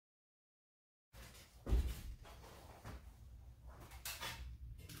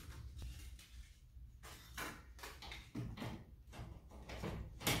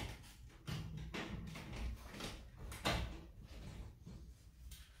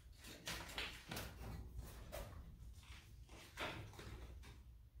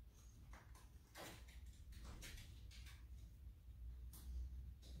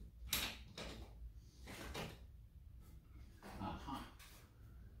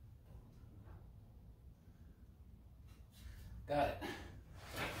Got it.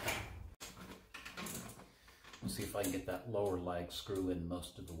 Let's see if I can get that lower lag screw in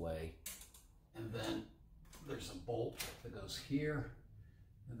most of the way. And then there's a bolt that goes here,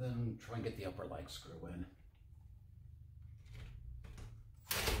 and then try and get the upper lag screw in.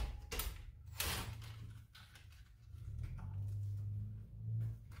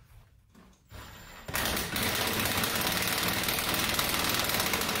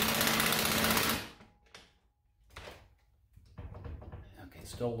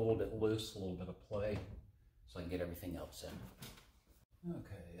 Still a little bit loose, a little bit of play, so I can get everything else in.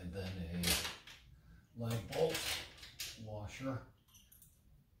 Okay, and then a lag bolt, washer,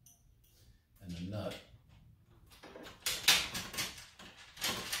 and a nut.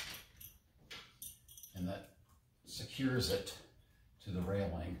 And that secures it to the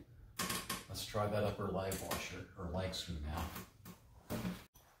railing. Let's try that upper lag washer, or lag screw now.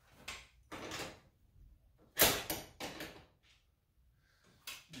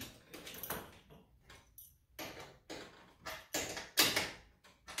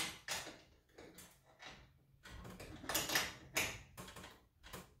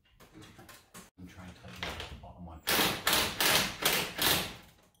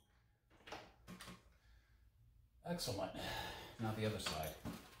 Excellent. Now the other side.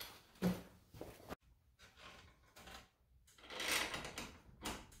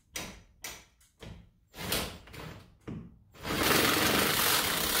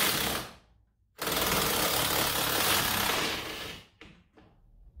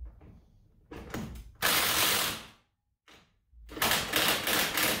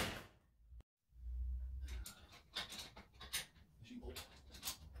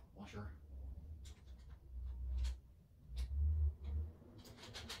 Washer.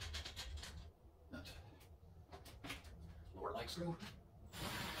 Screw.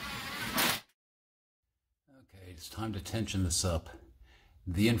 Okay, it's time to tension this up.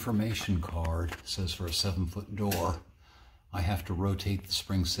 The information card says for a 7-foot door, I have to rotate the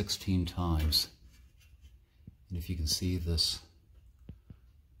spring 16 times. And if you can see this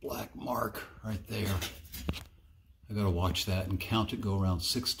black mark right there, I gotta watch that and count it go around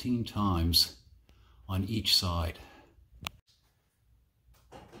 16 times on each side.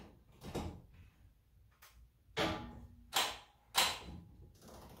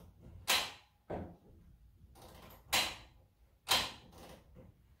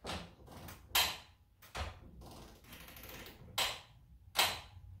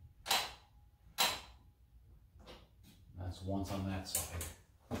 That's once on that side.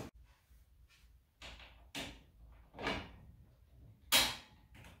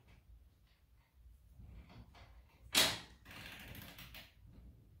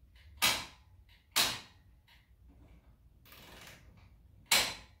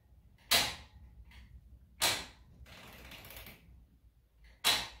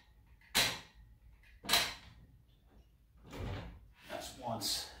 That's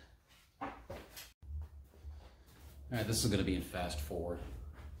once. All right, this is going to be in fast forward.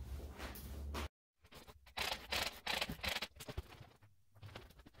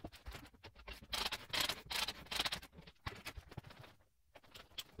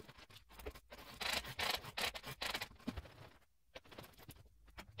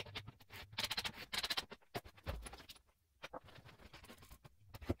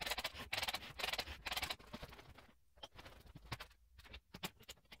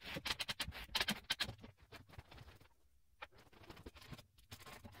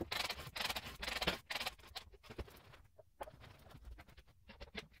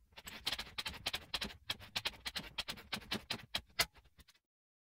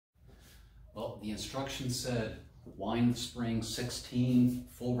 Well, the instructions said wind the spring 16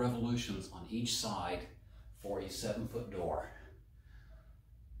 full revolutions on each side for a 7-foot door.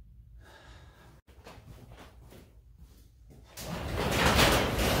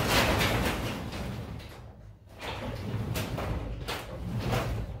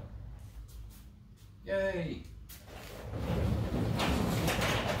 Yay!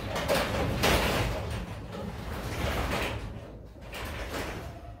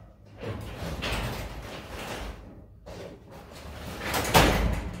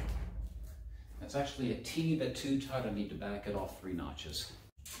 It's actually a teeny bit too tight. I need to back it off 3 notches.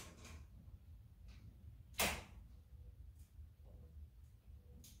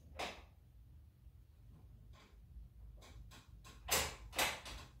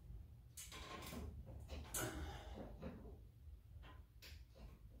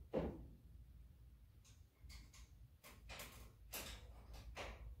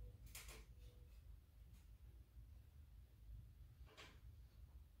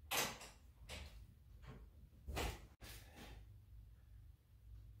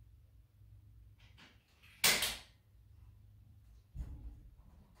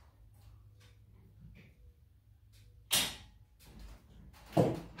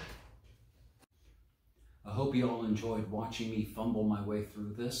 hope you all enjoyed watching me fumble my way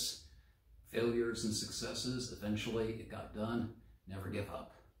through this. Failures and successes, eventually it got done. Never give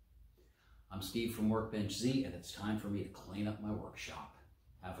up. I'm Steve from Workbench Z, and it's time for me to clean up my workshop.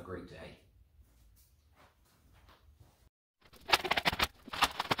 Have a great day.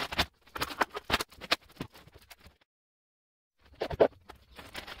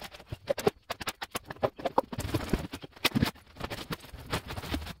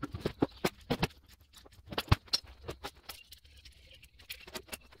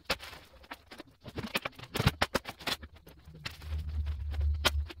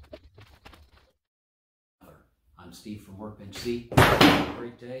 I'm Steve from Workbench Z. Have a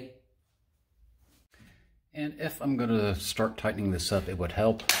great day. And if I'm going to start tightening this up, it would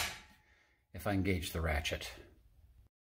help if I engage the ratchet.